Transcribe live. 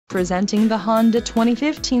Presenting the Honda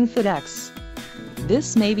 2015 Fit X.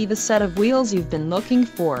 This may be the set of wheels you've been looking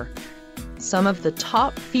for. Some of the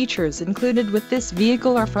top features included with this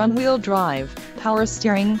vehicle are front-wheel drive, power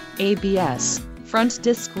steering, ABS, front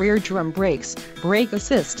disc rear drum brakes, brake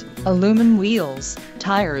assist, aluminum wheels,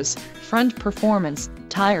 tires, front performance,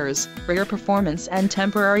 tires, rear performance and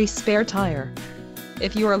temporary spare tire.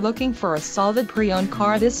 If you are looking for a solid pre-owned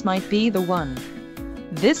car, this might be the one.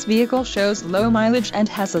 This vehicle shows low mileage and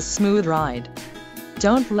has a smooth ride.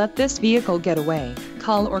 Don't let this vehicle get away.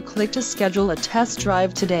 Call or click to schedule a test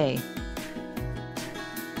drive today.